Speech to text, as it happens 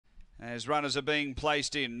as runners are being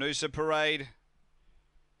placed in. Noosa Parade,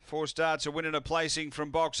 4 starts, a win and a placing from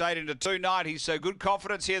box 8 into 290. So good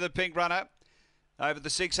confidence here, the pink runner. Over the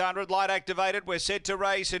 600, light activated. We're set to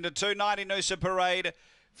race into 290 Noosa Parade,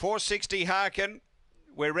 460 Harkin.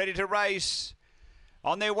 We're ready to race.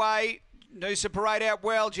 On their way, Noosa Parade out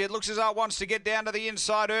well. It looks as though it wants to get down to the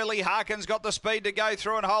inside early. Harkin's got the speed to go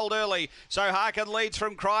through and hold early. So Harkin leads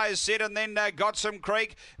from Cryer's Sid, and then got some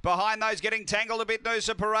Creek. Behind those, getting tangled a bit.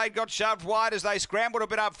 Noosa Parade got shoved wide as they scrambled a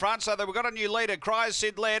bit up front. So they've got a new leader. Cryer's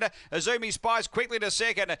Sid led. Azumi Spice quickly to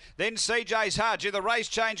second. Then CJ's Hudge. The race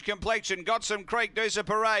changed complexion. Got some Creek, Noosa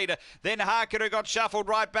Parade. Then Harkin, who got shuffled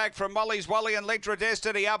right back from Molly's Wally and Electra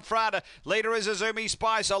Destiny up front. Leader is Azumi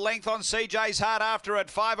Spice. A length on CJ's Heart after it.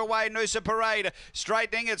 5 away, Noosa Parade.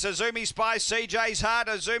 Straightening, it's Azumi Spice, CJ's Heart,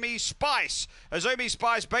 Azumi Spice. Azumi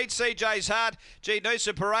Spice beats CJ's Heart. Gee,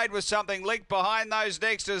 Noosa Parade was something linked. Behind those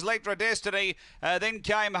next is Electra Destiny. Then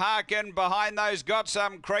came Harkin. Behind those got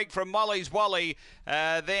some Creek from Molly's Wally.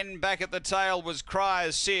 Then back at the tail was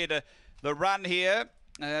Cryer's Sid. The run here,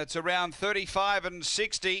 it's around 35 and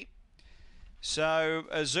 60. So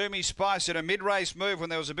Azumi Spice in a mid-race move when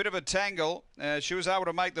there was a bit of a tangle. She was able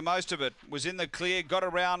to make the most of it. Was in the clear, got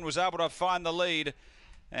around, was able to find the lead.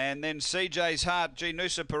 And then CJ's Heart,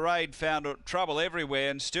 Noosa Parade found trouble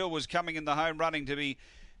everywhere and still was coming in the home running to be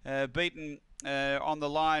beaten on the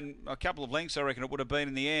line. A couple of lengths, I reckon it would have been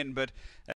in the end. But